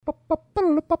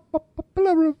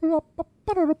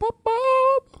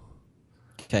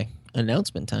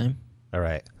Announcement time. All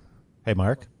right. Hey,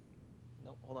 Mark.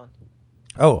 No, hold on.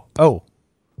 Oh,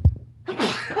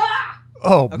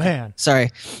 Okay. man.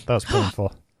 Sorry. That was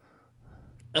painful.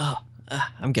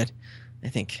 I'm good. I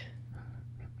think.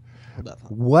 Hold up.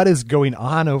 What is going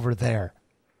on over there?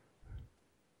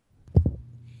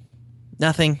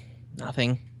 Nothing.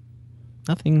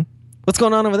 What's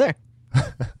going on over there?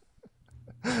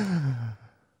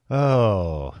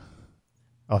 Oh,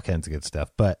 all kinds of good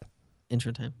stuff. But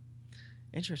Intro time.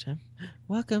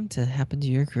 Welcome to Happen to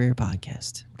Your Career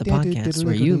podcast, the podcast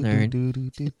where you learn.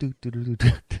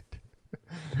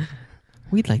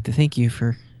 We'd like to thank you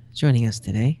for joining us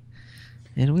today.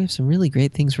 And we have some really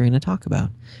great things we're going to talk about.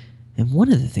 And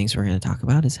one of the things we're going to talk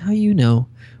about is how you know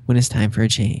when it's time for a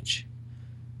change.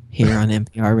 Here on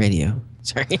NPR Radio.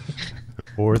 Sorry.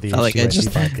 Or the Felt like I just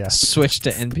podcast. switched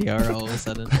to NPR all of a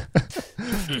sudden.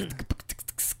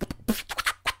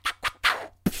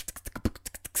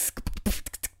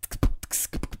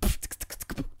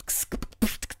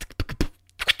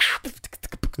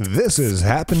 This is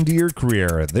Happen to Your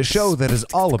Career, the show that is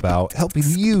all about helping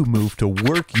you move to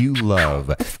work you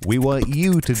love. We want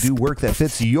you to do work that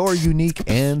fits your unique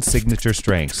and signature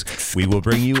strengths. We will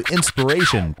bring you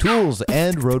inspiration, tools,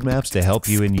 and roadmaps to help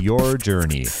you in your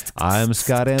journey. I'm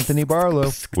Scott Anthony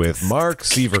Barlow with Mark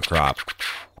Sieverkrop.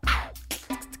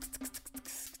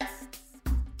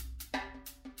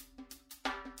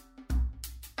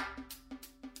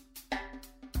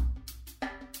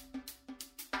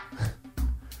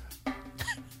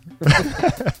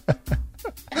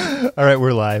 All right,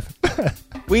 we're live.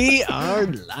 We are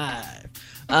live.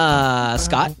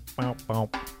 Scott,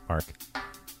 Mark,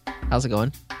 how's it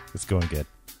going? it's going good.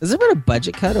 Has there been a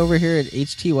budget cut over here at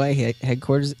HTY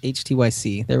headquarters?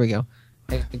 HTYC. There we go.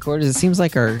 Headquarters. It seems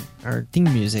like our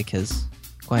theme music has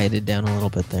quieted down a little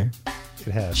bit there.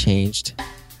 It has. Changed.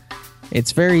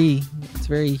 It's very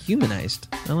humanized.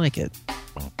 I like it.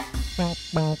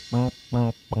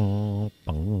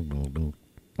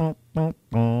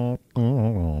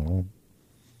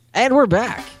 And we're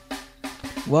back.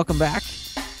 Welcome back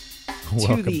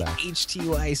to the back.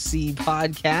 HTYC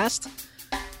podcast.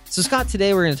 So, Scott,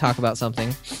 today we're going to talk about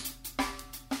something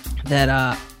that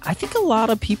I think a lot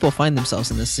of people find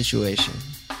themselves in this situation.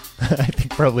 I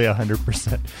think probably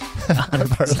 100% of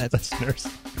our 100%. listeners.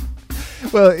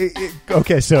 Well,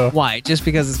 okay, so Why? Just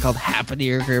because it's called Happen to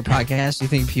Your Career podcast, you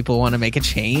think people want to make a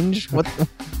change? What?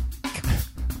 I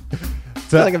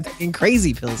feel like I'm taking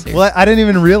crazy pills here. well, I didn't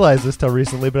even realize this till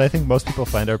recently, but I think most people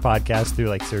find our podcast through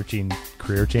like searching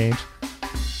career change.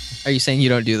 Are you saying you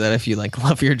don't do that if you like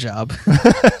love your job?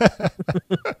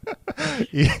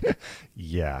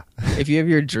 Yeah, If you have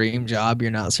your dream job,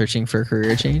 you're not searching for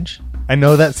career change? I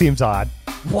know that seems odd.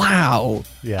 Wow.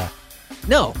 Yeah,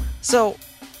 No. So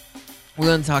we're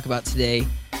going to talk about today,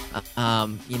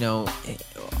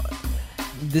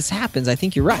 this happens. I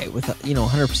think you're right with,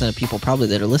 100% of people probably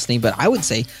that are listening, but I would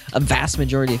say a vast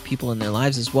majority of people in their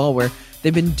lives as well, where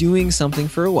they've been doing something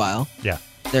for a while. yeah,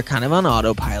 They're kind of on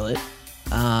autopilot.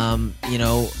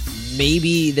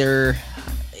 Maybe they're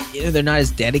not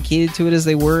as dedicated to it as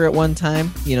they were at one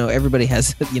time. Everybody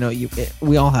has,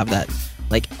 we all have that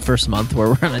like first month where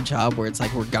we're on a job where it's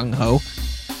like we're gung ho.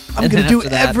 I'm going to do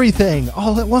everything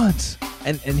all at once.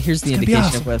 And here's the It's gonna be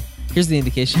indication awesome. here's the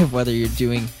indication of whether you're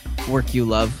doing work you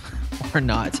love or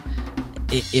not,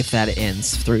 if that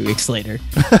ends 3 weeks later,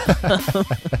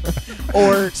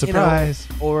 or Surprise.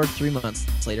 or 3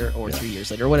 months later, or 3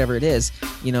 years later, or whatever it is.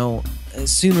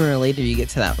 Sooner or later you get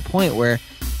to that point where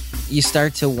you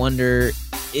start to wonder,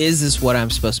 is this what I'm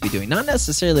supposed to be doing? Not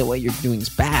necessarily what you're doing is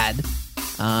bad,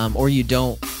 or you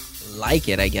don't like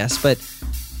it, I guess, but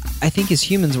I think as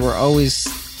humans we're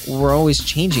always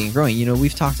changing and growing.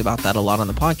 We've talked about that a lot on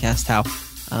the podcast, how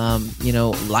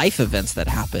life events that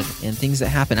happen and things that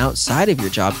happen outside of your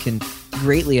job can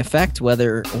greatly affect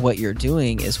whether what you're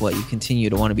doing is what you continue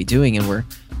to want to be doing. And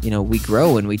we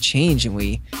grow and we change and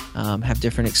we have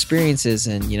different experiences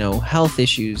and health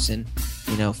issues and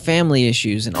family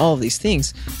issues and all of these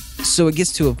things. So it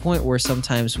gets to a point where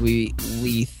sometimes we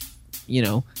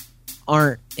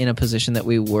aren't in a position that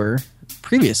we were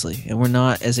previously, and we're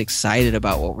not as excited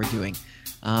about what we're doing.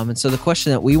 And so the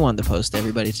question that we wanted to pose to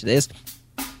everybody today is,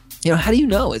 how do you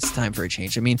know it's time for a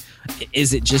change? I mean,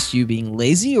 is it just you being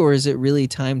lazy, or is it really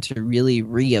time to really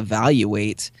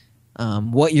reevaluate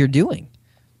what you're doing?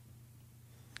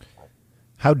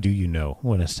 How do you know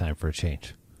when it's time for a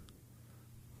change?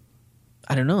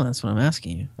 I don't know. That's what I'm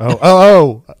asking you.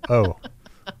 Oh.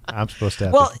 I'm supposed to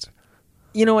have Well,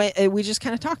 the answer. we just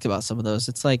kind of talked about some of those.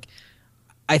 It's like,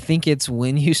 I think it's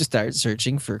when you start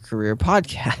searching for career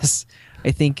podcasts.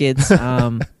 I think it's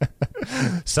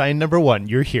sign number one,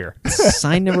 you're here.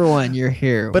 sign number one, you're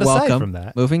here. But Welcome. aside from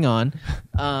that, moving on.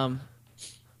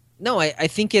 No, I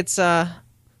think it's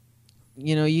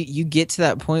you get to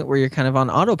that point where you're kind of on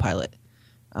autopilot.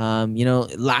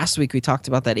 Last week we talked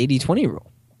about that 80-20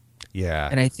 rule. Yeah.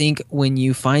 And I think when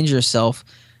you find yourself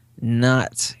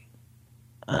not,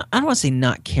 I don't want to say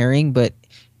not caring, but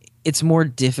it's more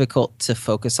difficult to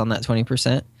focus on that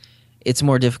 20%. It's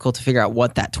more difficult to figure out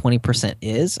what that 20%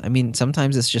 is. I mean,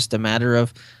 sometimes it's just a matter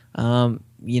of,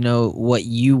 what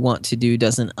you want to do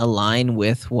doesn't align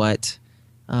with what,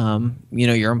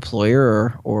 your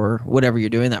employer or whatever you're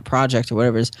doing, that project or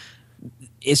whatever it is.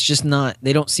 It's just not,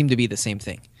 they don't seem to be the same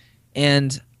thing.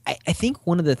 And I think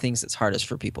one of the things that's hardest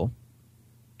for people,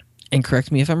 and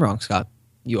correct me if I'm wrong, Scott,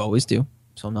 you always do,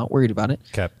 so I'm not worried about it.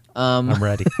 Okay. I'm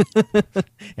ready.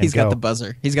 He's got the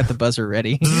buzzer. He's got the buzzer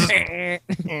ready.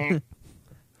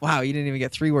 Wow, you didn't even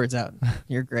get 3 words out.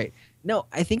 You're great. No,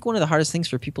 I think one of the hardest things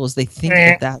for people is they think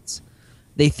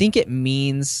they think it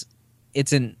means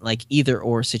it's an like either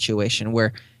or situation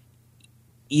where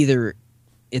either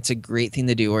it's a great thing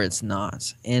to do or it's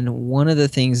not. And one of the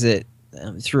things that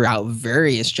throughout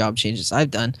various job changes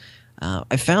I've done,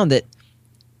 I found that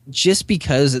just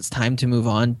because it's time to move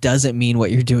on doesn't mean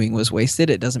what you're doing was wasted.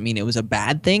 It doesn't mean it was a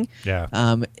bad thing. Yeah.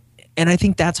 And I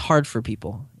think that's hard for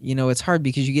people. It's hard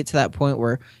because you get to that point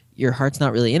where your heart's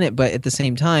not really in it, but at the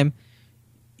same time,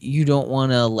 you don't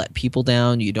want to let people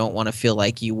down. You don't want to feel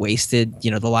like you wasted,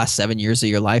 the last 7 years of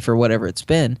your life or whatever it's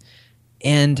been.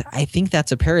 And I think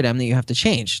that's a paradigm that you have to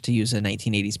change, to use a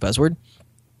 1980s buzzword.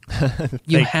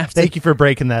 Thank you for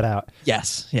breaking that out.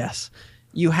 Yes.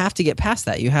 You have to get past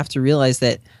that. You have to realize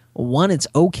that, one, it's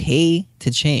okay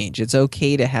to change. It's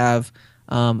okay to have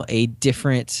a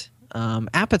different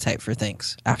appetite for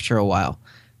things after a while.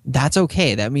 That's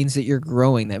okay. That means that you're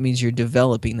growing. That means you're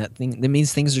developing. That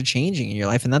means things are changing in your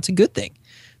life, and that's a good thing.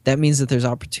 That means that there's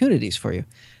opportunities for you.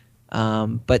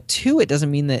 But 2, it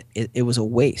doesn't mean that it was a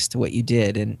waste what you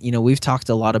did. And we've talked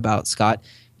a lot about, Scott,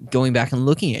 going back and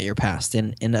looking at your past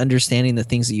and understanding the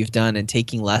things that you've done and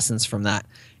taking lessons from that.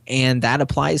 And that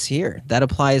applies here. That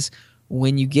applies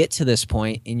when you get to this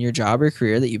point in your job or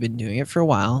career that you've been doing it for a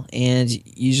while and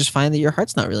you just find that your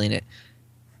heart's not really in it.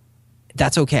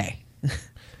 That's okay.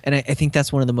 And I think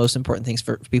that's one of the most important things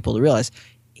for people to realize.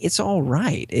 It's all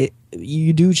right.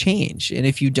 You do change. And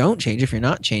if you don't change, if you're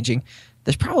not changing,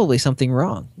 there's probably something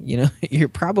wrong. You're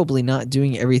probably not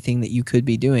doing everything that you could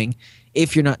be doing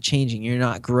if you're not changing, you're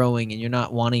not growing, and you're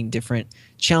not wanting different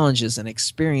challenges and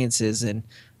experiences and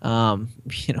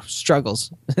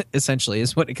struggles. Essentially,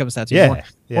 is what it comes down to.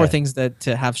 More things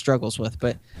to have struggles with.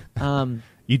 But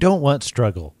you don't want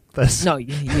struggle. No,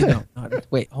 you don't.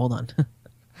 Wait, hold on.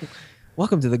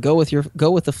 Welcome to the Go with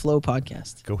the Flow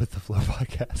podcast. Go with the Flow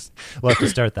podcast. We'll have to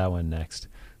start that one next.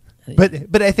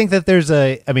 But I think that there's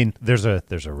a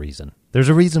reason. There's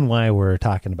a reason why we're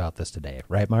talking about this today,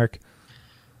 right, Mark?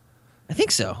 I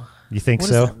think so. You think what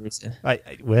so? Is that reason?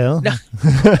 Well, no.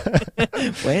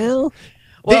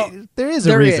 well, there is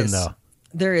a reason though.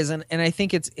 There is, and I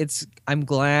think it's. I'm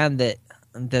glad that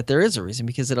there is a reason,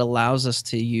 because it allows us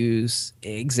to use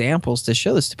examples to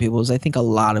show this to people. Because I think a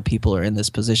lot of people are in this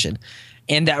position,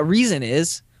 and that reason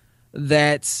is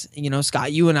that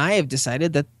Scott, you and I have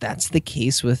decided that that's the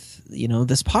case with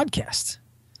this podcast,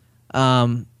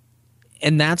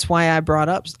 and that's why I brought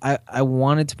up. I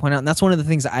wanted to point out, and that's one of the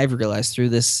things that I've realized through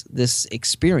this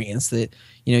experience that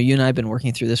you and I have been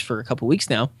working through this for a couple weeks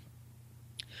now.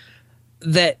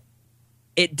 That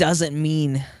it doesn't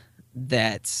mean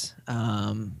that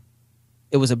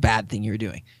it was a bad thing you're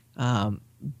doing.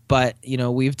 But,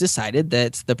 we've decided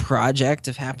that the project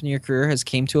of Happen Your Career has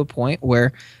came to a point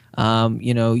where, you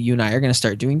and I are going to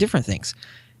start doing different things.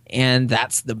 And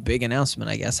that's the big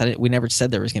announcement, I guess. We never said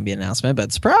there was going to be an announcement,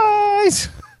 but surprise!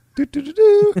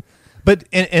 But,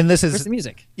 and this is... Where's the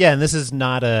music? Yeah, and this is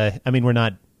not this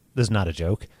is not a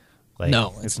joke.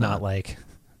 No, it's not like...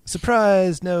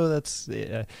 Surprise! No, that's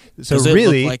so.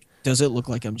 Does it look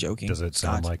like I'm joking? Does it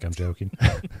sound like I'm joking?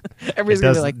 Everybody's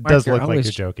gonna be like, Mark, does look like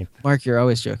you're joking. Mark, you're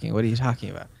always joking. What are you talking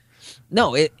about?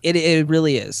 No, it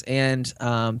really is. And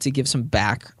to give some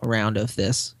background of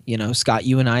this, Scott,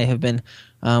 you and I have been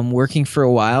working for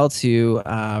a while to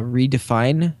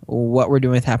redefine what we're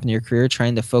doing with Happen Your Career,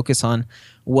 trying to focus on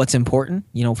what's important.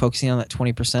 Focusing on that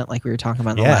 20%, like we were talking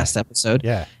about in the last episode.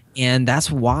 Yeah. And that's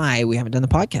why we haven't done the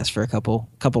podcast for a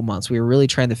couple months. We were really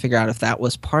trying to figure out if that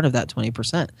was part of that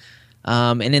 20%.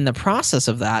 And in the process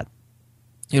of that,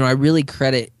 I really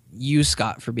credit you,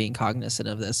 Scott, for being cognizant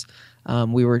of this.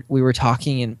 We were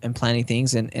talking and planning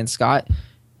things, and Scott,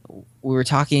 we were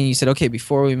talking, and you said, okay,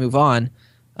 before we move on,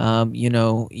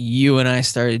 you and I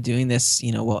started doing this,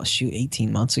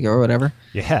 18 months ago or whatever.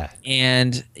 Yeah.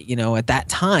 And, at that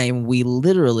time, we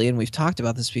literally, and we've talked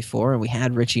about this before, and we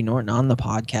had Richie Norton on the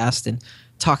podcast and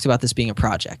talked about this being a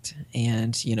project.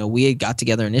 And, we had got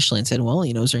together initially and said, well,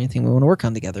 is there anything we want to work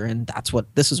on together? And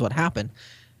this is what happened.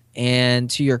 And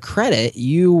to your credit,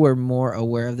 you were more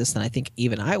aware of this than I think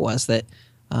even I was, that,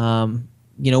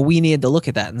 we needed to look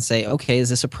at that and say, okay, is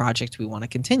this a project we want to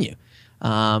continue?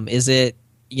 Is it,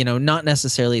 not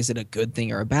necessarily is it a good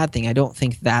thing or a bad thing? I don't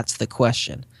think that's the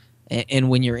question. And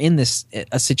when you're in a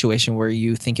situation where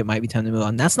you think it might be time to move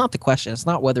on, that's not the question. It's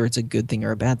not whether it's a good thing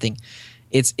or a bad thing.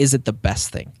 Is it the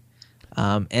best thing?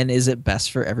 And is it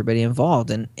best for everybody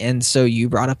involved? And so you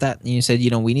brought up that and you said,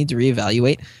 we need to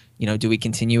reevaluate. Do we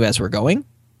continue as we're going?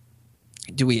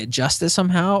 Do we adjust this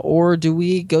somehow, or do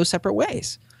we go separate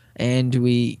ways? And do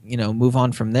we, move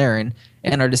on from there?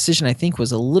 And our decision, I think,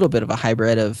 was a little bit of a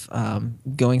hybrid of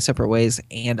going separate ways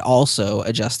and also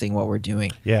adjusting what we're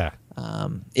doing. Yeah.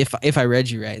 If I read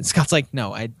you right, Scott's like,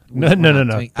 no. No.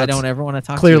 I don't ever want to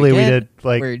talk. Clearly, to you again. we did.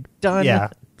 Like, we're done. Yeah.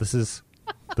 This is.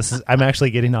 I'm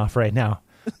actually getting off right now.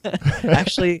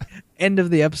 Actually, end of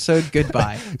the episode.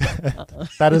 Goodbye.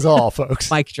 That is all,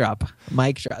 folks. Mic drop.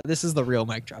 This is the real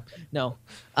mic drop. No.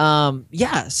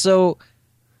 Yeah. So.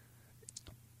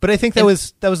 But I think that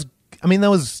was.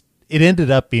 It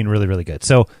ended up being really, really good.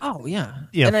 So. Oh yeah.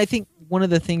 And I think one of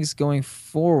the things going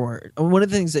forward, one of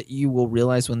the things that you will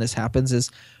realize when this happens is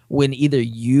when either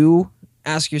you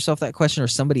ask yourself that question or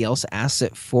somebody else asks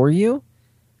it for you,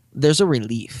 there's a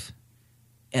relief.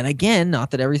 And again,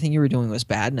 not that everything you were doing was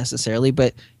bad necessarily,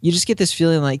 but you just get this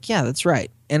feeling like, yeah, that's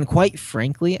right. And quite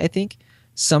frankly, I think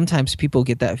sometimes people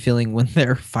get that feeling when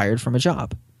they're fired from a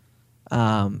job.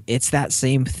 It's that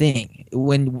same thing.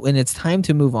 When it's time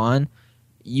to move on,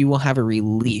 you will have a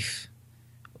relief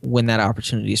when that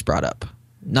opportunity is brought up.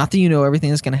 Not that you know everything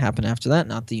that's going to happen after that,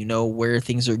 not that you know where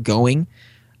things are going,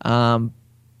 but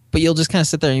you'll just kind of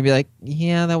sit there and you'll be like,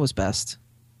 yeah, that was best.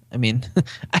 I mean,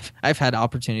 I've had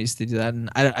opportunities to do that, and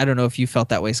I don't know if you felt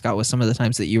that way, Scott, with some of the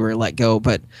times that you were let go,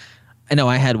 but I know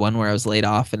I had one where I was laid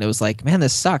off, and it was like, man,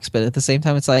 this sucks, but at the same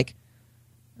time, it's like,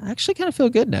 I actually kind of feel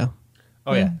good now.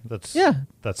 Oh yeah, that's totally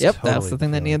that's the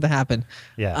thing that needed to happen.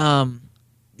 Yeah.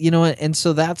 And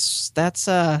so that's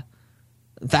the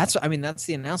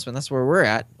announcement. That's where we're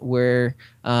at. Where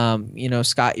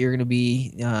Scott, you're going to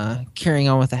be carrying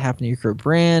on with the Happen to Your Career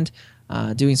brand.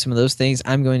 Doing some of those things.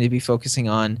 I'm going to be focusing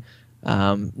on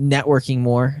networking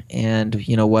more. And,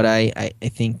 what I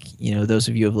think, those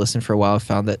of you who have listened for a while have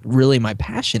found that really my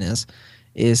passion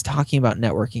is talking about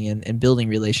networking and building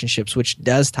relationships, which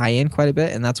does tie in quite a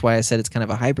bit. And that's why I said it's kind of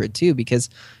a hybrid too, because,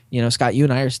 Scott, you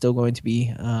and I are still going to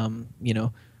be,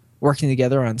 working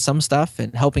together on some stuff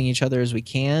and helping each other as we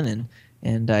can.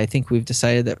 And I think we've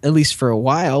decided that at least for a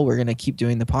while, we're going to keep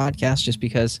doing the podcast just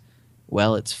because,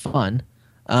 well, it's fun.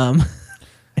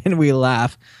 And we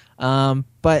laugh,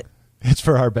 but it's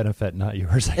for our benefit, not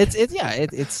yours.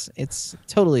 It's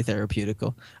totally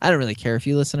therapeutical. I don't really care if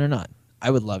you listen or not.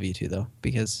 I would love you to though,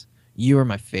 because you are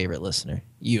my favorite listener.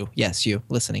 You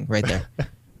listening right there.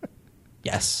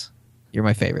 Yes, you're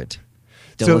my favorite.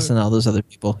 Don't listen to all those other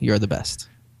people. You're the best.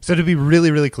 So to be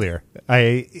really, really clear, Oh,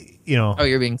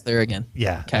 you're being clear again.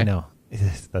 Yeah, okay. I know.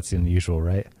 That's unusual,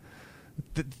 right?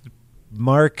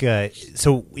 Mark,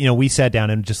 we sat down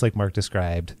and just like Mark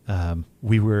described,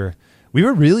 we were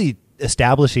really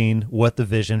establishing what the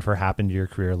vision for Happen to Your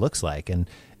Career looks like.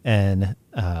 And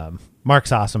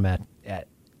Mark's awesome at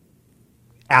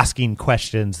asking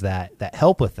questions that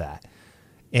help with that.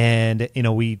 And,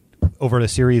 we, over a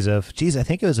series of, I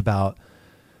think it was about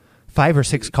 5 or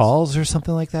 6 calls or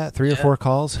something like that, 3 or 4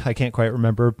 calls. I can't quite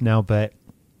remember now, but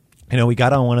we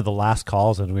got on one of the last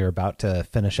calls and we were about to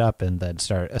finish up and then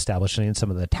start establishing some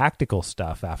of the tactical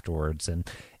stuff afterwards.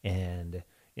 And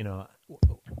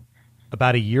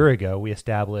about a year ago, we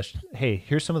established, hey,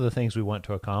 here's some of the things we want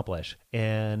to accomplish.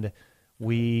 And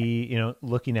we,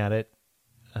 looking at it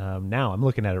now, I'm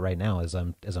looking at it right now as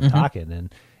I'm talking.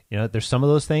 And, there's some of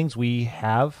those things we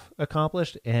have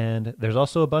accomplished and there's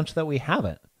also a bunch that we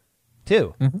haven't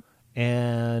too. Mm-hmm.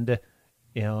 And,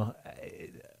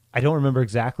 I don't remember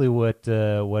exactly what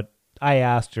I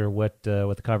asked or what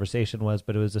the conversation was,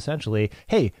 but it was essentially,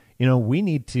 hey, we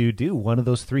need to do one of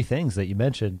those 3 things that you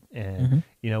mentioned, and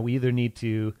we either need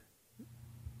to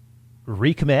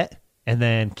recommit and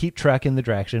then keep trucking the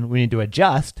direction. We need to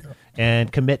adjust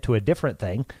and commit to a different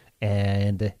thing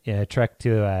and trek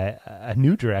to a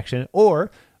new direction,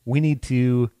 or we need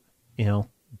to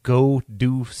go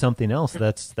do something else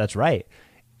that's right.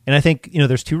 And I think,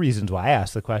 there's 2 reasons why I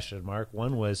asked the question, Mark.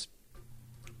 One was,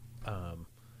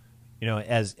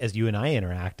 as you and I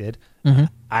interacted, Mm-hmm.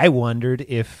 I wondered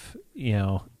if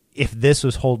this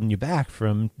was holding you back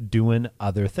from doing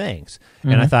other things. Mm-hmm.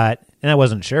 And I thought, and I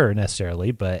wasn't sure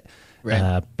necessarily, but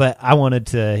Right. but I wanted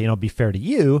to, be fair to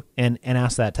you and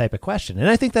ask that type of question. And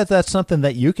I think that that's something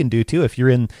that you can do too. If you're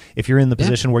in the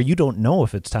position where you don't know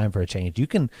if it's time for a change, you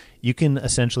can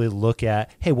essentially look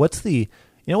at, hey, what's the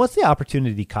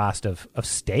opportunity cost of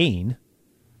staying?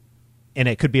 And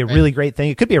it could be a really great thing.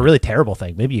 It could be a really terrible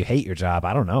thing. Maybe you hate your job.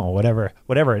 I don't know,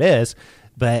 whatever it is.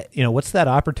 But, what's that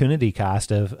opportunity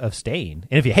cost of staying?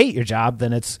 And if you hate your job,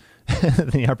 then it's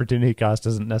the opportunity cost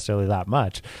isn't necessarily that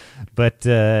much. But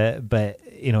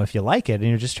if you like it and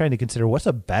you're just trying to consider what's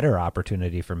a better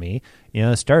opportunity for me,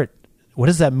 what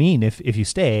does that mean if you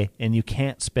stay and you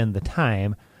can't spend the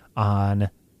time on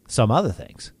some other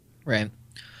things? Right.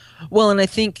 Well, and I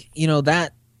think,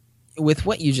 that with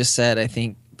what you just said, I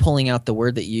think pulling out the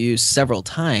word that you used several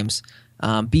times,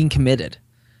 being committed.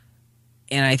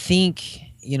 And I think,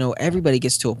 everybody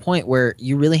gets to a point where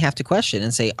you really have to question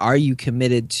and say, are you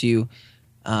committed to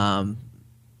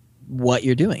what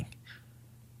you're doing?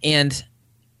 And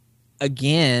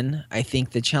again, I think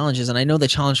the challenge is, and I know the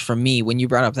challenge for me when you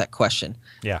brought up that question,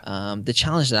 the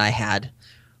challenge that I had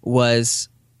was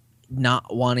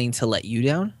not wanting to let you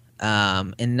down,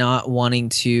 and not wanting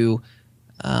to,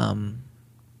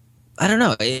 I don't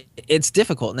know. It's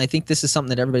difficult, and I think this is something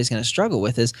that everybody's going to struggle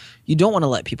with. Is you don't want to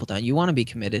let people down. You want to be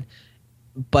committed,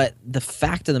 but the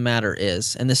fact of the matter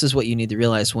is, and this is what you need to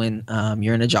realize when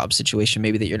you're in a job situation,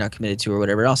 maybe that you're not committed to, or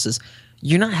whatever else, is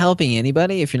you're not helping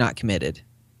anybody if you're not committed,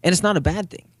 and it's not a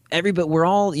bad thing. We're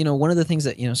all, one of the things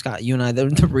that Scott, you and I,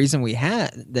 the reason we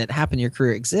had that Happen to Your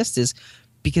Career exists is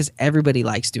because everybody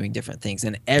likes doing different things,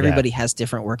 and everybody has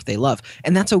different work they love,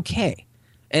 and that's okay.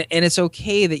 And it's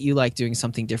okay that you like doing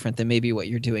something different than maybe what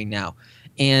you're doing now.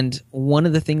 And one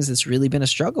of the things that's really been a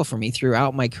struggle for me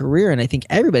throughout my career, and I think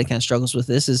everybody kind of struggles with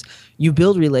this, is you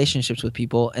build relationships with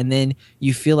people and then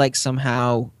you feel like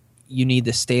somehow you need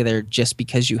to stay there just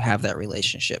because you have that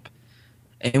relationship.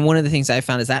 And one of the things I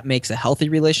found is that makes a healthy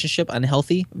relationship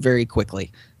unhealthy very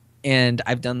quickly. And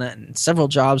I've done that in several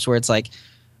jobs where it's like,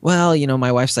 well,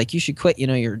 my wife's like, you should quit,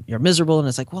 you're miserable. And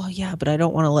it's like, well, yeah, but I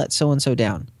don't want to let so-and-so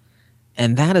down.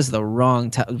 And that is the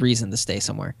wrong reason to stay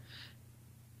somewhere.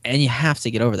 And you have to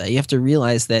get over that. You have to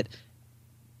realize that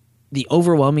the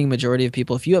overwhelming majority of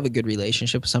people, if you have a good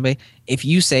relationship with somebody, if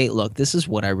you say, look, this is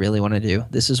what I really want to do,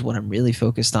 this is what I'm really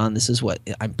focused on, this is what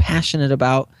I'm passionate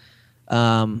about,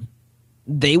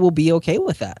 they will be okay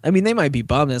with that. I mean, they might be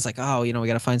bummed. It's like, oh, we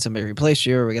got to find somebody to replace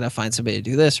you, or we got to find somebody to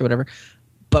do this or whatever.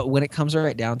 But when it comes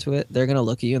right down to it, they're going to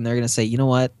look at you and they're going to say, you know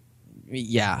what?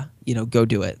 Yeah, go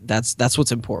do it. That's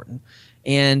what's important.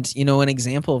 And, an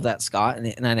example of that, Scott,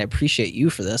 and I appreciate you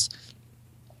for this,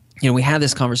 we had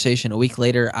this conversation. A week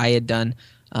later, I had done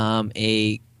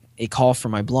a call for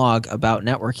my blog about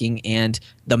networking, and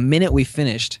the minute we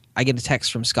finished, I get a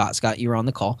text from Scott. Scott, you were on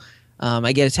the call.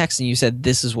 I get a text and you said,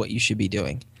 this is what you should be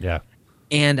doing. Yeah.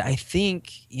 And I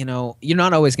think, you're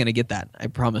not always going to get that. I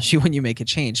promise you when you make a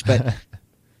change. But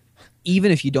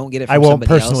even if you don't get it from somebody else.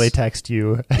 I won't personally text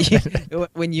you.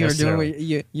 When you're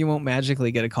doing you won't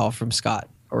magically get a call from Scott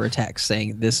or a text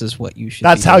saying this is what you should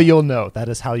That's be how doing. you'll know. That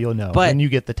is how you'll know. But when you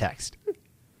get the text.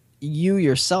 You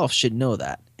yourself should know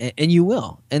that. And you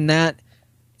will. And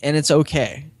it's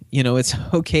okay. It's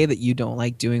okay that you don't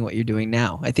like doing what you're doing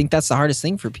now. I think that's the hardest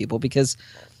thing for people because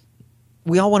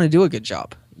we all want to do a good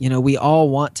job. We all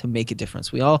want to make a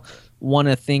difference. We all want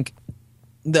to think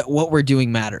that what we're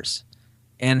doing matters.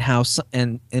 And how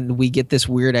and we get this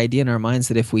weird idea in our minds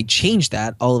that if we change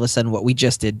that, all of a sudden what we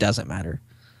just did doesn't matter,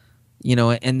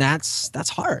 and that's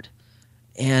hard.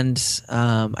 And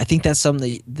I think that's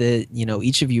something that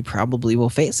each of you probably will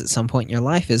face at some point in your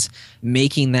life, is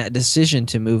making that decision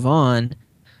to move on,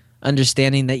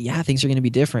 understanding that things are going to be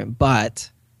different,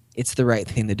 but it's the right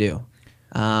thing to do.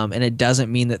 And it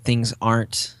doesn't mean that things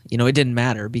aren't, it didn't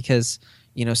matter because.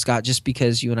 Scott, just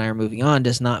because you and I are moving on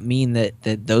does not mean that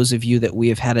those of you that we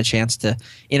have had a chance to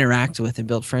interact with and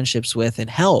build friendships with and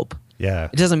help,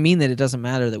 it doesn't mean that it doesn't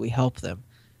matter that we help them.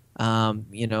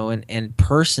 And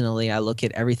personally, I look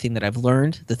at everything that I've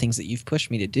learned, the things that you've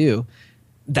pushed me to do,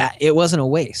 that it wasn't a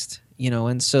waste,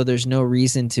 and so there's no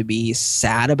reason to be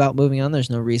sad about moving on. There's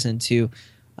no reason to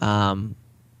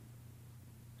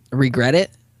regret it.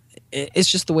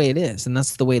 It's just the way it is, and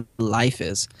that's the way life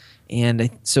is. And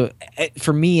so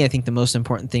for me, I think the most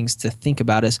important things to think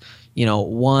about is,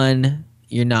 one,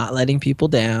 you're not letting people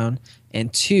down.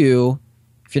 And two,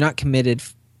 if you're not committed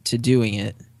to doing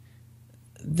it,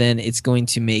 then it's going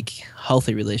to make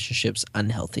healthy relationships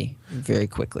unhealthy very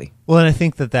quickly. Well, and I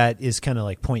think that is kind of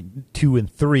like point 2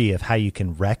 and 3 of how you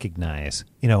can recognize,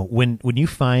 when you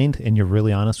find, and you're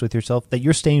really honest with yourself, that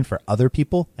you're staying for other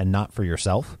people and not for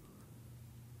yourself,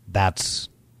 that's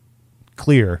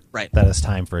clear that it's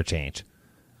time for a change.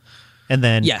 And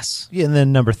then, and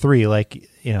then number 3, like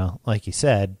you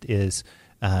said, is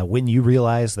when you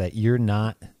realize that you're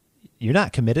not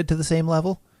committed to the same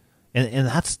level. And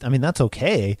that's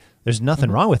okay. There's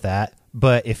nothing wrong with that.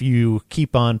 But if you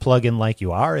keep on plugging like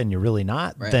you are and you're really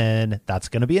not, then that's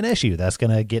going to be an issue. That's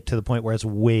going to get to the point where it's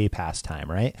way past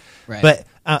time, right? But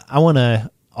I want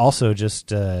to also just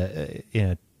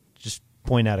just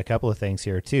point out a couple of things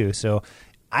here too. So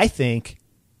I think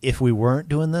if we weren't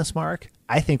doing this, Mark,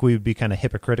 I think we would be kind of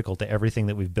hypocritical to everything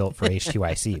that we've built for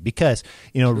H2IC because,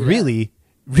 really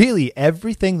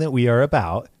everything that we are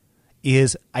about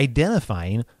is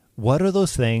identifying what are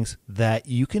those things that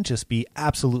you can just be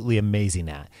absolutely amazing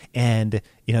at, and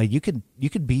you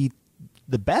could be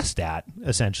the best at,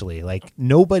 essentially. Like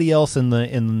nobody else in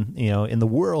the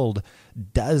world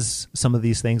does some of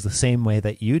these things the same way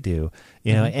that you do.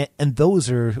 And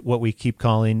those are what we keep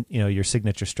calling your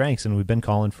signature strengths, and we've been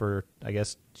calling for, I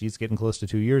guess, getting close to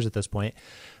 2 years at this point.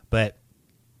 But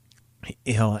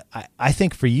I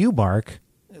think for you, Mark,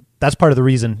 that's part of the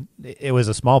reason. It was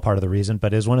a small part of the reason,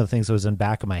 but it was one of the things that was in the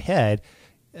back of my head,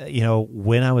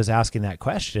 when I was asking that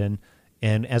question.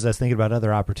 And as I was thinking about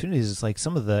other opportunities, it's like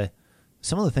some of the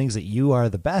things that you are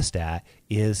the best at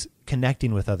is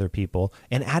connecting with other people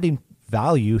and adding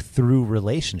value through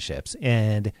relationships.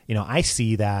 And, I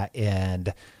see that,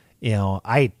 and,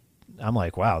 I'm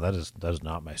like, wow, that is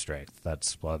not my strength.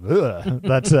 That's but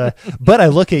I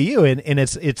look at you and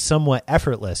it's somewhat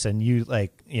effortless, and you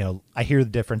I hear the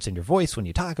difference in your voice when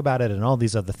you talk about it and all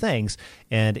these other things,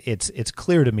 and it's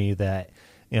clear to me that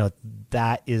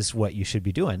that is what you should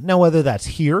be doing. Now, whether that's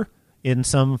here in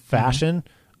some fashion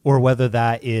or whether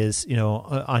that is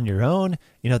on your own,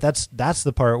 that's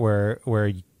the part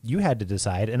where you had to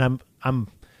decide, and I'm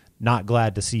not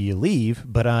glad to see you leave,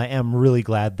 but I am really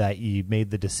glad that you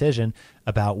made the decision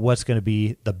about what's going to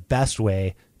be the best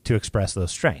way to express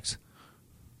those strengths.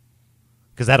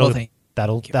 Because that'll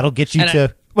get you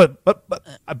to.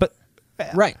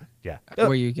 Right. Yeah.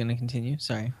 Were you going to continue?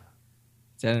 Sorry.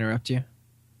 Did I interrupt you?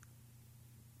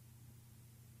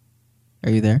 Are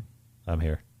you there? I'm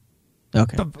here.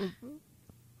 Okay.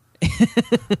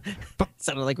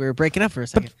 Sounded like we were breaking up for a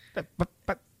second.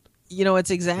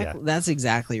 It's exactly that's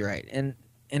exactly right. And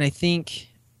I think,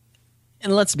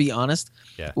 and let's be honest,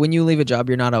 when you leave a job,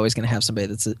 you're not always going to have somebody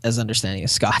that's as understanding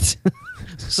as Scott.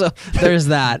 So there's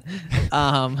that.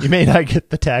 You may not get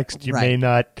the text. You may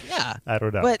not. Yeah. I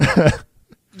don't know. But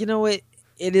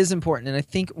it is important. And I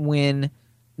think when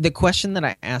the question that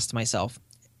I asked myself,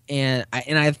 and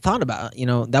I thought about,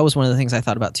 that was one of the things I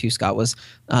thought about too, Scott, was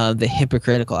the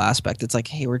hypocritical aspect. It's like,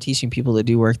 hey, we're teaching people to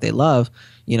do work they love.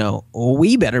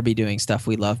 We better be doing stuff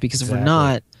we love, because if we're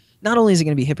not only is it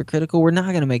going to be hypocritical, we're not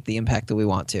going to make the impact that we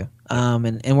want to.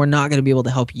 And we're not going to be able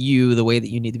to help you the way that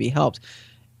you need to be helped.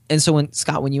 And so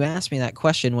when you asked me that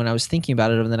question, when I was thinking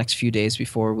about it over the next few days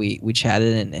before we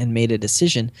chatted and made a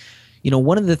decision,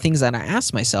 one of the things that I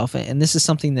asked myself, and this is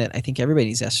something that I think everybody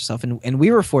needs to ask yourself, and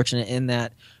we were fortunate in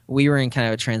that we were in kind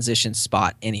of a transition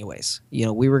spot anyways.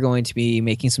 We were going to be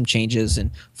making some changes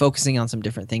and focusing on some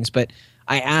different things. But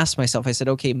I asked myself, I said,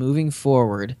 okay, moving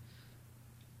forward,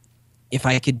 if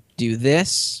I could do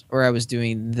this or I was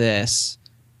doing this,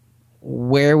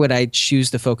 where would I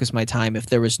choose to focus my time if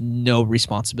there was no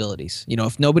responsibilities?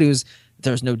 If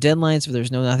there was no deadlines, if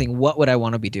there's no nothing, what would I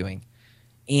want to be doing?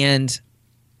 And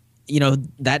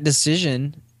that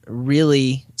decision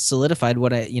really solidified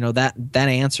what that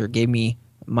answer gave me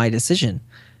my decision.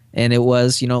 And it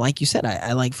was, like you said,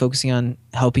 I like focusing on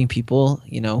helping people,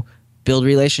 build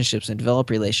relationships and develop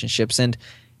relationships. And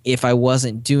if I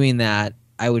wasn't doing that,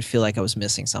 I would feel like I was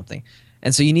missing something.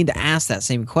 And so you need to ask that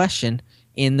same question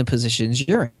in the positions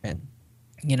you're in.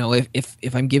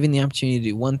 If I'm given the opportunity to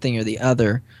do one thing or the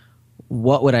other,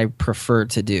 what would I prefer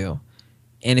to do?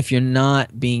 And if you're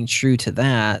not being true to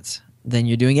that, then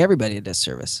you're doing everybody a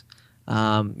disservice.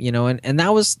 And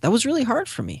that was really hard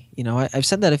for me. I've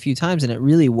said that a few times, and it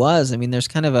really was. I mean, there's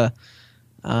kind of a,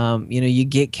 you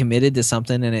get committed to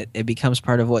something, and it becomes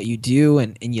part of what you do,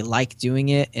 and you like doing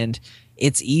it. And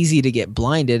it's easy to get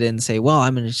blinded and say, well,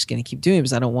 I'm just going to keep doing it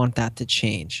because I don't want that to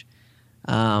change.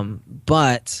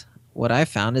 But what I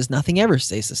found is nothing ever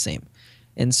stays the same.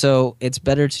 And so it's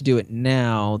better to do it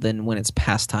now than when it's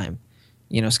past time.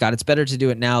 Scott, it's better to do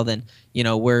it now than,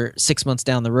 we're 6 months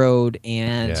down the road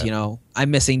and,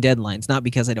 I'm missing deadlines, not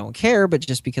because I don't care, but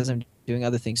just because I'm doing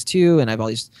other things too. And I have all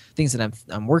these things that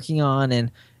I'm working on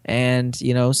and,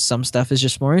 some stuff is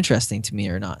just more interesting to me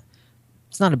or not.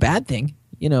 It's not a bad thing.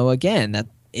 Again, that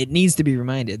it needs to be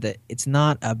reminded that it's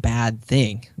not a bad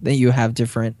thing that you have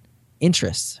different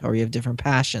interests or you have different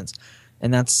passions.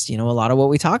 And that's, a lot of what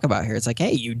we talk about here. It's like,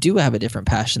 hey, you do have a different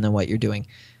passion than what you're doing.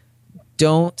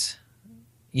 Don't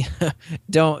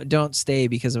stay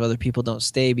because of other people. Don't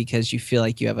stay because you feel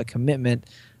like you have a commitment.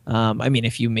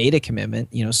 If you made a commitment,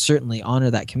 certainly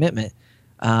honor that commitment.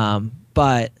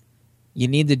 But you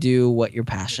need to do what you're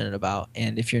passionate about.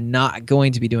 And if you're not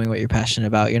going to be doing what you're passionate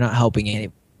about, you're not helping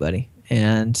anybody.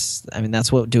 And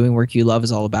that's what doing work you love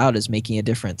is all about, is making a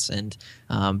difference and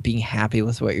being happy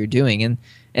with what you're doing.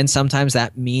 And sometimes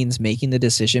that means making the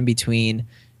decision between,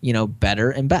 better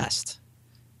and best.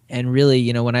 And really,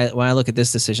 when I look at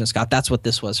this decision, Scott, that's what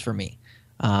this was for me.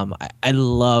 I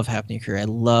love Happy New Career. I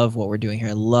love what we're doing here.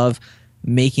 I love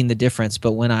making the difference.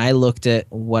 But when I looked at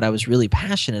what I was really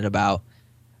passionate about,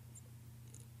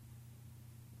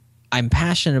 I'm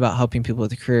passionate about helping people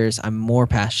with their careers. I'm more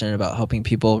passionate about helping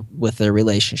people with their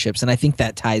relationships. And I think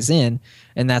that ties in.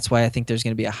 And that's why I think there's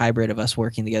going to be a hybrid of us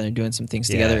working together and doing some things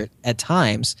together at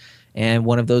times. And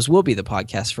one of those will be the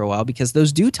podcast for a while, because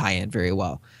those do tie in very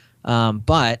well.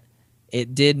 But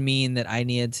it did mean that I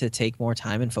needed to take more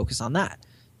time and focus on that.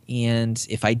 And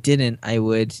if I didn't, I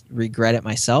would regret it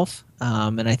myself.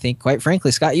 And I think, quite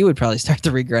frankly, Scott, you would probably start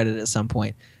to regret it at some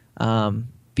point,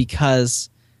 because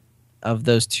of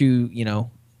those two,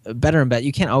 better and better.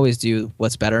 You can't always do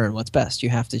what's better and what's best. You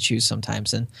have to choose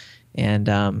sometimes.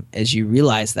 And as you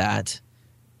realize that,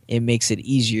 it makes it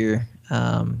easier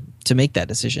to make that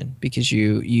decision, because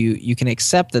you can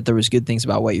accept that there was good things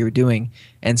about what you were doing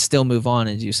and still move on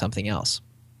and do something else.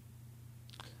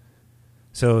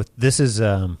 So this is,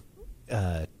 as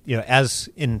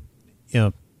in,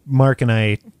 Mark and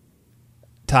I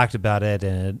talked about it,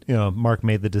 and, Mark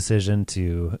made the decision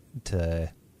to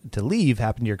leave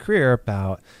Happen to Your Career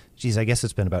about, I guess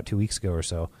it's been about 2 weeks ago or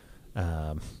so,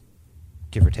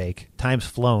 give or take. Time's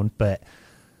flown, but,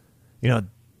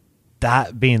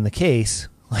 that being the case,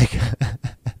 like,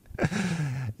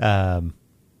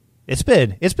 it's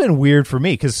been weird for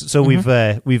me, because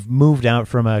we've moved out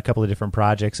from a couple of different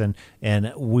projects, and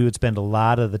we would spend a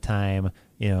lot of the time,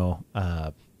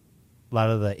 a lot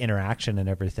of the interaction and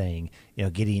everything,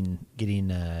 getting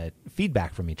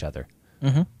feedback from each other.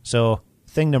 Mm-hmm. So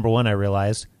thing number one I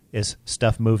realized is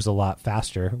stuff moves a lot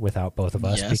faster without both of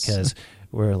us, because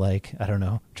we're like, I don't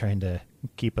know, trying to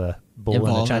keep a bull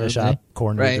in a china shop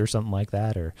cornered or something like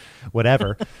that, or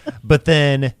whatever.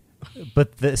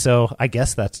 So I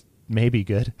guess that's maybe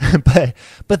good.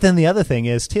 but then the other thing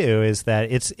is that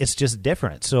it's just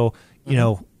different. So,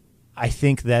 I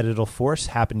think that it'll force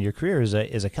Happen to Your Career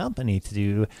as a company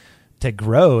to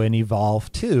grow and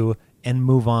evolve too, and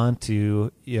move on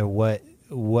to,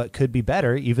 what could be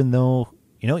better, even though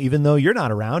you're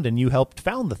not around and you helped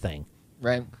found the thing.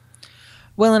 Right.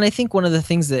 Well, and I think one of the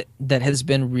things that has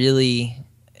been really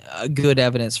good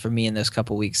evidence for me in this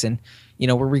couple weeks, and,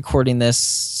 we're recording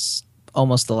this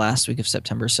almost the last week of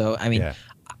September. So,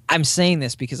 I'm saying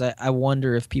this because I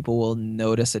wonder if people will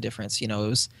notice a difference. It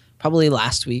was probably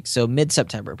last week. So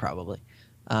mid-September probably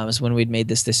is when we'd made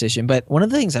this decision. But one of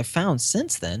the things I found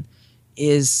since then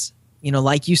is,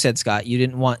 like you said, Scott,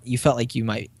 you felt like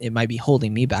it might be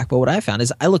holding me back. But what I found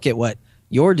is I look at what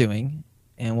you're doing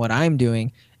and what I'm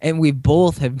doing, and we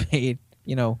both have made,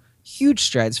 huge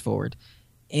strides forward.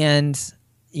 And,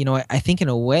 I think in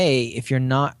a way, if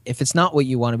it's not what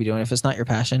you want to be doing, if it's not your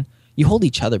passion, you hold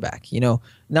each other back.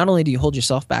 Not only do you hold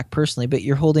yourself back personally, but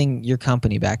you're holding your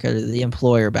company back, or the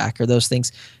employer back, or those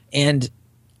things. And,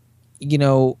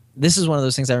 this is one of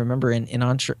those things I remember in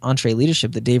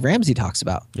EntreLeadership that Dave Ramsey talks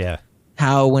about. Yeah.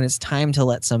 How when it's time to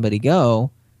let somebody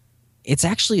go, it's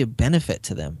actually a benefit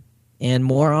to them. And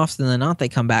more often than not, they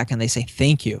come back and they say,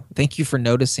 thank you for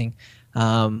noticing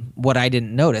what I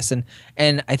didn't notice.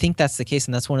 And I think that's the case.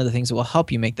 And that's one of the things that will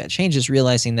help you make that change, is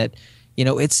realizing that,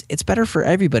 it's better for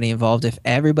everybody involved if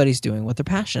everybody's doing what they're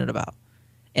passionate about.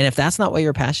 And if that's not what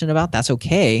you're passionate about, that's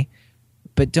okay.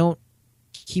 But don't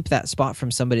keep that spot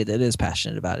from somebody that is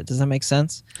passionate about it. Does that make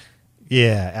sense?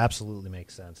 Yeah, absolutely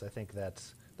makes sense. I think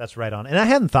that's right on. And I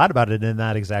hadn't thought about it in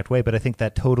that exact way, but I think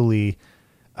that totally,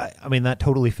 that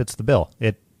totally fits the bill.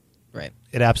 It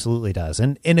absolutely does.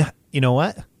 And you know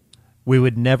what? We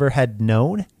would never had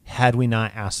known had we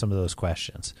not asked some of those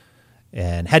questions.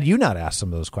 And had you not asked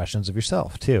some of those questions of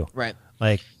yourself too. Right.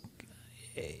 Like,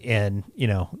 and,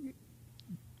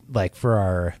 like for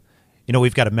our,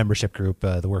 we've got a membership group,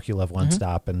 the Work You Love One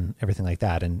Stop, and everything like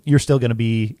that. And you're still going to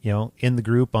be, in the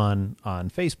group on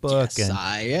Facebook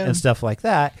and stuff like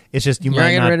that. It's just you're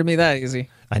might not not. rid of me that easy.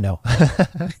 I know,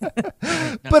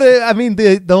 but I mean,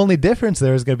 the only difference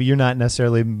there is going to be you're not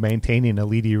necessarily maintaining a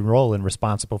leading role and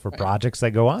responsible for projects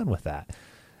that go on with that.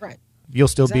 Right. You'll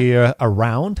still be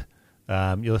around.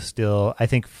 You'll still, I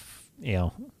think,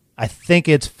 I think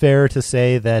it's fair to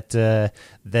say that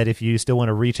that if you still want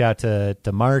to reach out to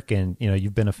Mark and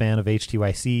you've been a fan of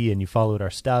HTYC and you followed our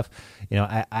stuff,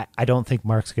 I don't think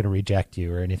Mark's going to reject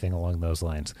you or anything along those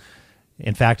lines.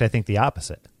 In fact, I think the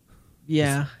opposite.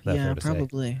 Yeah, fair to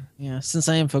probably. Say? Yeah, since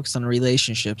I am focused on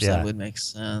relationships, that would make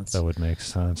sense. That would make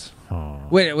sense.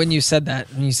 When you said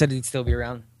that, when you said he'd still be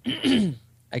around, I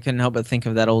couldn't help but think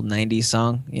of that old '90s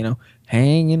song.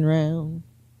 Hanging around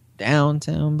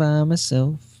downtown by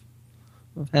myself.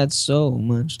 I've had so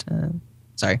much time.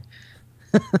 Sorry.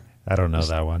 I don't know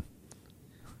that one.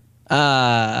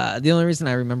 The only reason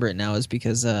I remember it now is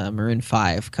because Maroon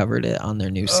 5 covered it on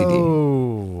their new CD.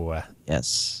 Oh.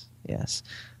 Yes.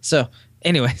 So,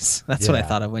 anyways, that's what I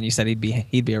thought of when you said he'd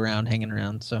be around, hanging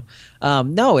around. So,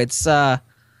 no, it's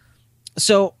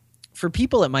so for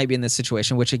people that might be in this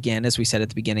situation, which again, as we said at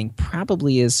the beginning,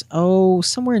 probably is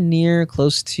somewhere near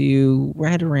close to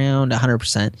right around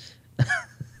 100%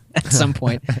 at some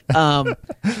point.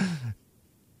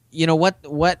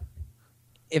 What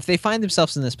if they find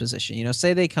themselves in this position?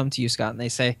 Say they come to you, Scott, and they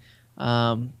say,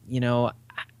 I'm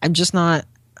just not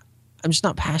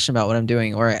passionate about what I'm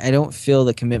doing, or I don't feel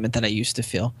the commitment that I used to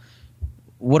feel.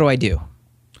 What do I do?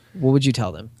 What would you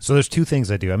tell them? So there's two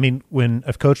things I do. I mean, when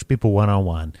I've coached people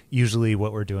one-on-one, usually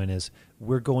what we're doing is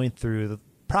we're going through the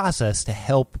process to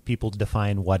help people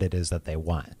define what it is that they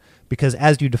want. Because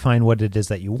as you define what it is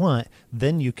that you want,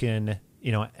 then you can,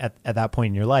 at that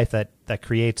point in your life that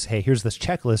creates, hey, here's this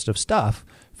checklist of stuff,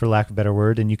 for lack of a better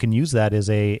word, and you can use that as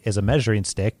a measuring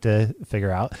stick to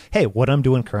figure out, hey, what I'm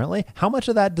doing currently, how much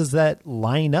of that does that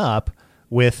line up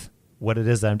with what it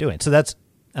is that I'm doing? So that's,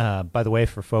 by the way,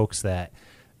 for folks that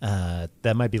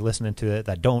might be listening to it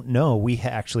that don't know, we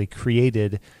actually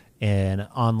created an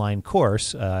online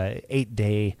course,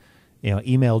 8-day,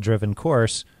 email-driven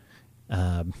course,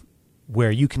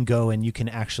 where you can go and you can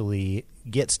actually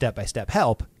get step-by-step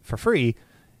help for free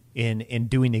in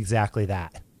doing exactly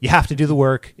that. You have to do the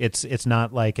work. It's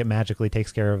not like it magically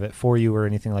takes care of it for you or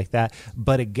anything like that,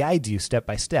 but it guides you step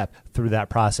by step through that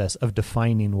process of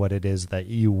defining what it is that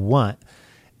you want.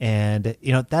 And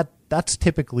that's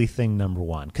typically thing number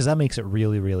one, because that makes it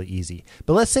really, really easy.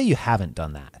 But let's say you haven't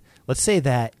done that. Let's say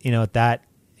that that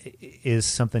is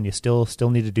something you still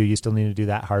need to do. You still need to do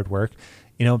that hard work.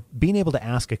 Being able to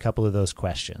ask a couple of those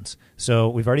questions. So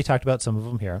we've already talked about some of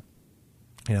them here.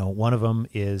 One of them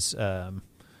is,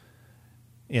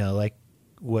 like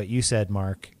what you said,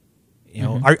 Mark.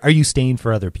 Are you staying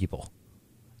for other people?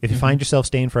 If you find yourself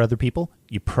staying for other people,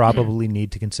 you probably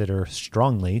need to consider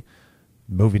strongly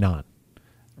moving on.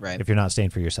 Right. If you're not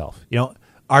staying for yourself,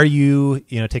 are you,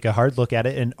 take a hard look at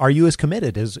it, and are you as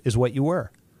committed as what you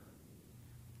were?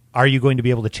 Are you going to be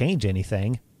able to change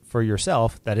anything for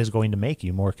yourself that is going to make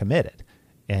you more committed?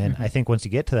 And I think once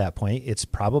you get to that point, it's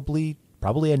probably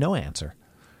a no answer.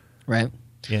 Right.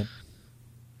 Yeah.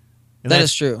 That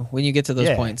is true. When you get to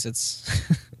those points, it's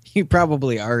you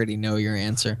probably already know your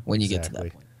answer when you get to that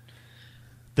point.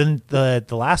 Then the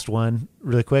last one,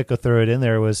 really quick, I'll throw it in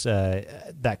there, was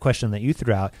that question that you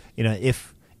threw out.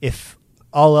 If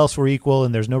all else were equal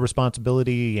and there's no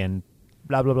responsibility and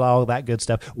blah, blah, blah, all that good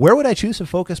stuff, where would I choose to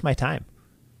focus my time?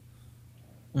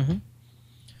 Mm-hmm.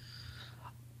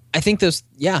 I think those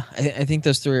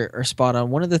three are spot on.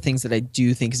 One of the things that I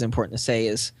do think is important to say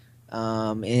is,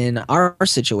 in our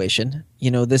situation,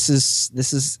 this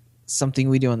is something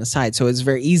we do on the side, so it's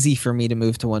very easy for me to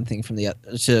move to one thing from the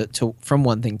other, from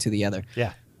one thing to the other.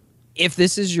 Yeah. If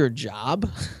this is your job,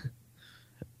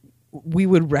 we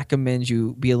would recommend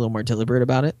you be a little more deliberate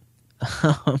about it.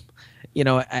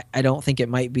 I don't think it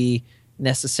might be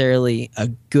necessarily a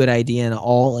good idea in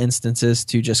all instances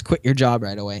to just quit your job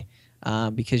right away.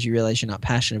 Because you realize you're not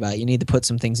passionate about it. You need to put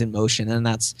some things in motion, and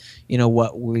that's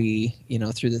what we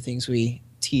through the things we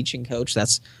teach and coach,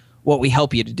 that's what we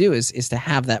help you to do is to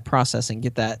have that process and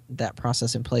get that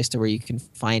process in place to where you can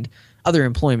find other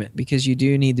employment, because you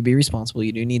do need to be responsible.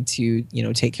 You do need to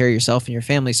take care of yourself and your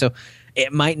family. So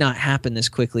it might not happen this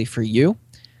quickly for you,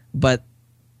 but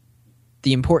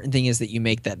the important thing is that you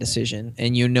make that decision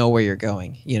and where you're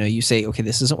going. You say, okay,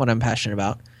 this isn't what I'm passionate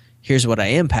about. Here's what I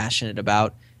am passionate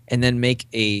about. And then make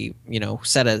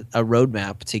set a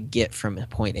roadmap to get from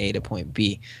point A to point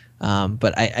B.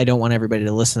 But I don't want everybody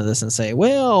to listen to this and say,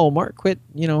 well, Mark quit,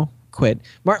 quit.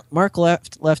 Mark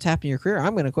left Happy Your Career.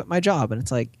 I'm going to quit my job. And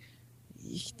it's like,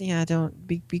 yeah, don't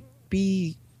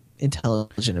be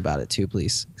intelligent about it too,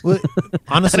 please. Well,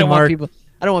 honestly, I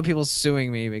don't want people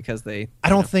suing me because they. I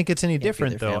don't think it's any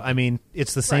different though. I mean,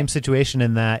 it's the same situation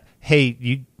in that,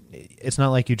 hey, it's not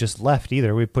like you just left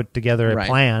either. We put together a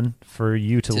plan for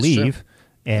you to leave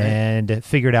and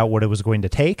figured out what it was going to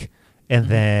take. And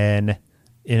then,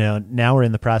 now we're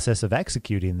in the process of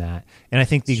executing that. And I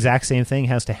think the exact same thing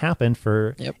has to happen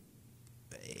for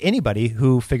anybody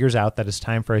who figures out that it's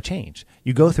time for a change.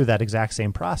 You go through that exact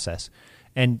same process.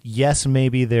 And yes,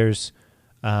 maybe there's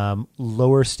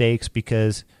lower stakes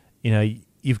because,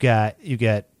 you've got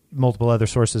multiple other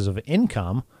sources of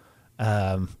income,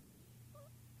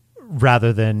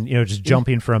 rather than, just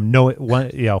jumping from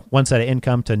one set of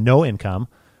income to no income.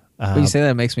 When you say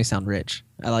that, it makes me sound rich.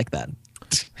 I like that.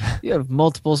 You have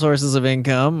multiple sources of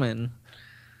income,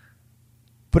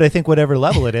 but I think whatever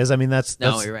level it is, I mean, that's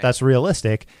right. That's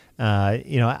realistic.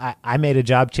 I made a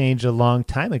job change a long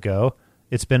time ago.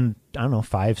 It's been, I don't know,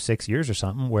 5-6 years or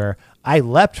something, where I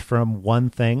leapt from one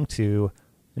thing to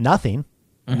nothing.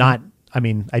 I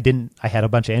had a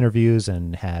bunch of interviews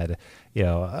and had,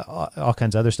 all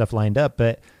kinds of other stuff lined up,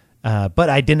 but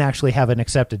I didn't actually have an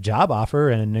accepted job offer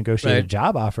and a negotiated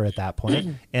job offer at that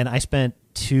point. And I spent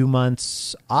 2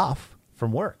 months off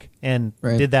from work and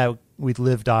did that. We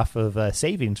lived off of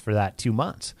savings for that 2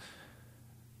 months.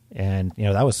 And,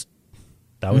 that was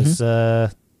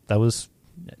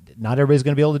not everybody's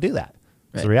going to be able to do that.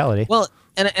 It's the reality. Well,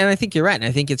 and I think you're right. And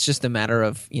I think it's just a matter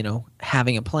of,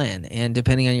 having a plan. And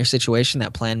depending on your situation,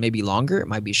 that plan may be longer. It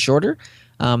might be shorter.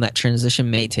 That transition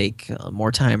may take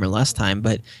more time or less time.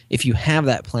 But if you have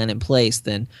that plan in place,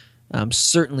 then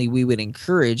certainly we would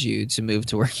encourage you to move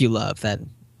to work you love. That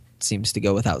seems to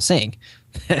go without saying.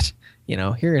 That,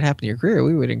 here at Happen to Your Career,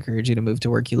 we would encourage you to move to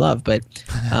work you love. But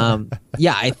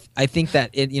I think that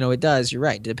it does. You're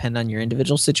right. Depend on your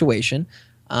individual situation.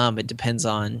 It depends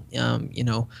on,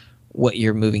 what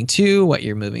you're moving to, what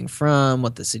you're moving from,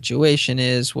 what the situation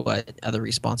is, what other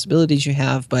responsibilities you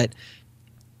have. But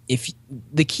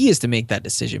the key is to make that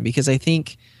decision, because I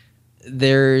think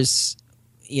there's,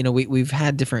 we've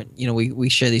had different, we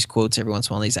share these quotes every once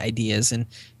in a while, these ideas, and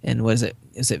what is it?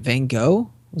 Is it Van Gogh?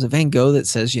 Was it Van Gogh that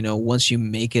says, once you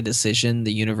make a decision,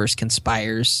 the universe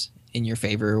conspires in your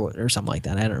favor or something like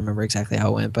that? I don't remember exactly how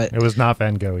it went, but it was not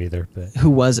Van Gogh either. But who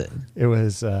was it? It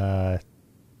was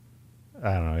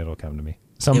I don't know. It'll come to me.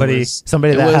 Somebody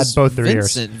that had both their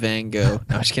ears. Vincent Van Gogh.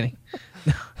 No, I'm just kidding.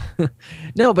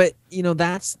 No, but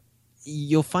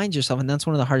you'll find yourself, and that's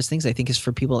one of the hardest things I think is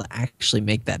for people to actually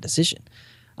make that decision,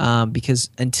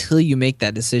 because until you make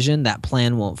that decision, that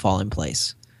plan won't fall in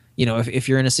place. If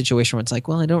you're in a situation where it's like,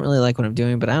 well, I don't really like what I'm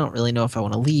doing, but I don't really know if I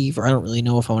want to leave, or I don't really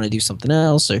know if I want to do something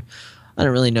else, or I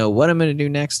don't really know what I'm going to do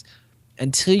next.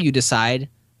 Until you decide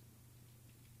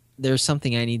there's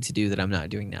something I need to do that I'm not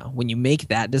doing now. When you make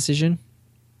that decision,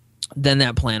 then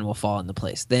that plan will fall into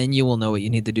place. Then you will know what you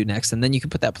need to do next, and then you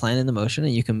can put that plan into motion,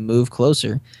 and you can move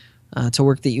closer to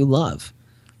work that you love.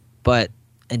 But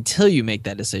until you make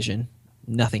that decision,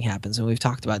 nothing happens. And we've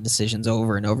talked about decisions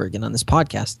over and over again on this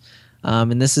podcast.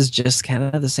 And this is just kind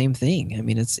of the same thing. I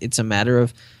mean, it's a matter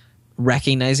of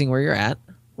recognizing where you're at,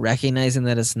 recognizing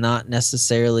that it's not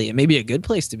necessarily, it may be a good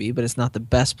place to be, but it's not the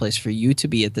best place for you to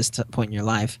be at this point in your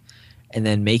life, and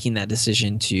then making that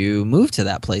decision to move to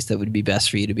that place that would be best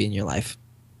for you to be in your life.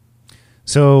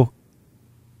 So,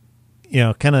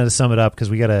 kind of to sum it up,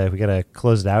 because we gotta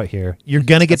close it out here. You're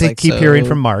gonna get to keep hearing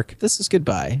from Mark. This is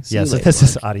goodbye. See you later, this Mark.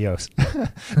 Is adios.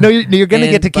 No, you're gonna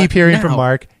get to keep hearing from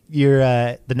Mark. You're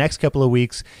the next couple of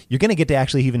weeks, you're going to get to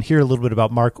actually even hear a little bit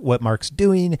about what Mark's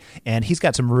doing, and he's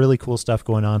got some really cool stuff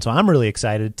going on. So I'm really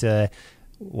excited to,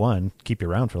 one, keep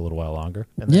you around for a little while longer,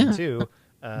 and then two,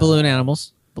 balloon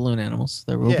animals.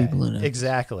 There will be balloon animals.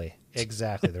 Exactly.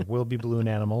 There will be balloon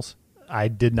animals. I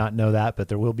did not know that, but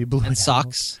there will be balloon animals.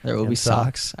 Socks. There will be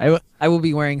socks. I will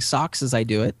be wearing socks as I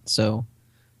do it, so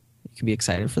you can be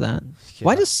excited for that. Yeah.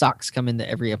 Why does socks come into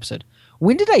every episode?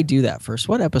 When did I do that first?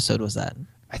 What episode was that?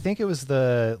 I think it was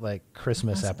the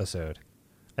Christmas episode.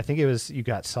 I think it was you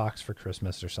got socks for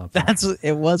Christmas or something.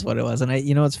 It was what it was. And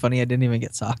it's funny, I didn't even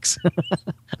get socks.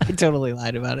 I totally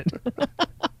lied about it.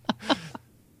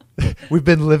 We've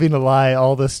been living a lie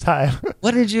all this time.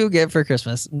 What did you get for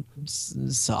Christmas?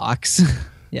 Socks.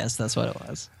 Yes, that's what it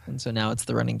was. And so now it's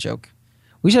the running joke.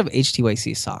 We should have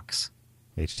HTYC socks.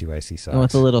 HTYC socks. And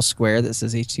with a little square that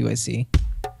says HTYC.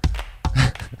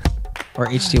 Or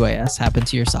HTYS, happen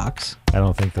to your socks. I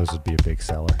don't think those would be a big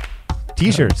seller.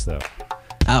 T-shirts, though.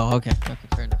 Oh, okay.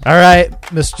 Fair enough. All right,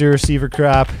 Mr. Receiver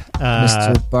Crop.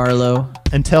 Mr. Barlow.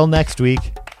 Until next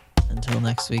week, Until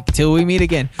next week. Till we meet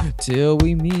again. Till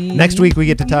we meet. Next week we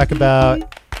get to talk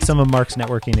about some of Mark's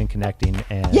networking and connecting,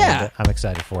 and I'm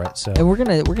excited for it. So, and we're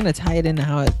gonna tie it into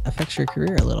how it affects your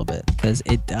career a little bit, because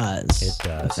it does. It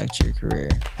does affect your career.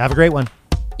 Have a great one.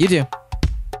 You too.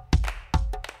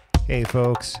 Hey,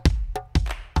 folks.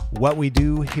 What we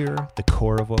do here, the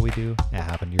core of what we do at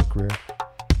Happen to Your Career,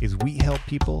 is we help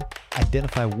people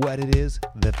identify what it is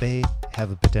that they have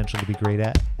the potential to be great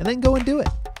at, and then go and do it.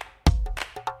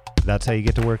 That's how you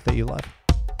get to work that you love.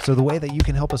 So the way that you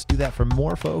can help us do that for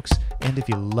more folks, and if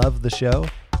you love the show,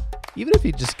 even if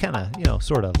you just kind of,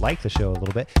 sort of like the show a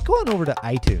little bit, go on over to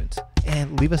iTunes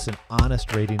and leave us an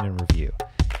honest rating and review.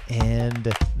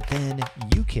 And then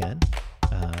you can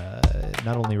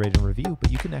not only rate and review,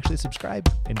 but you can actually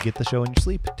subscribe and get the show in your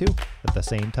sleep too at the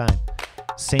same time.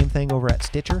 Same thing over at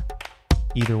Stitcher.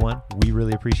 Either one, we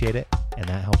really appreciate it, and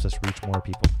that helps us reach more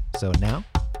people. So now,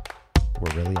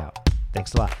 we're really out.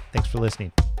 Thanks a lot. Thanks for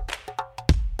listening.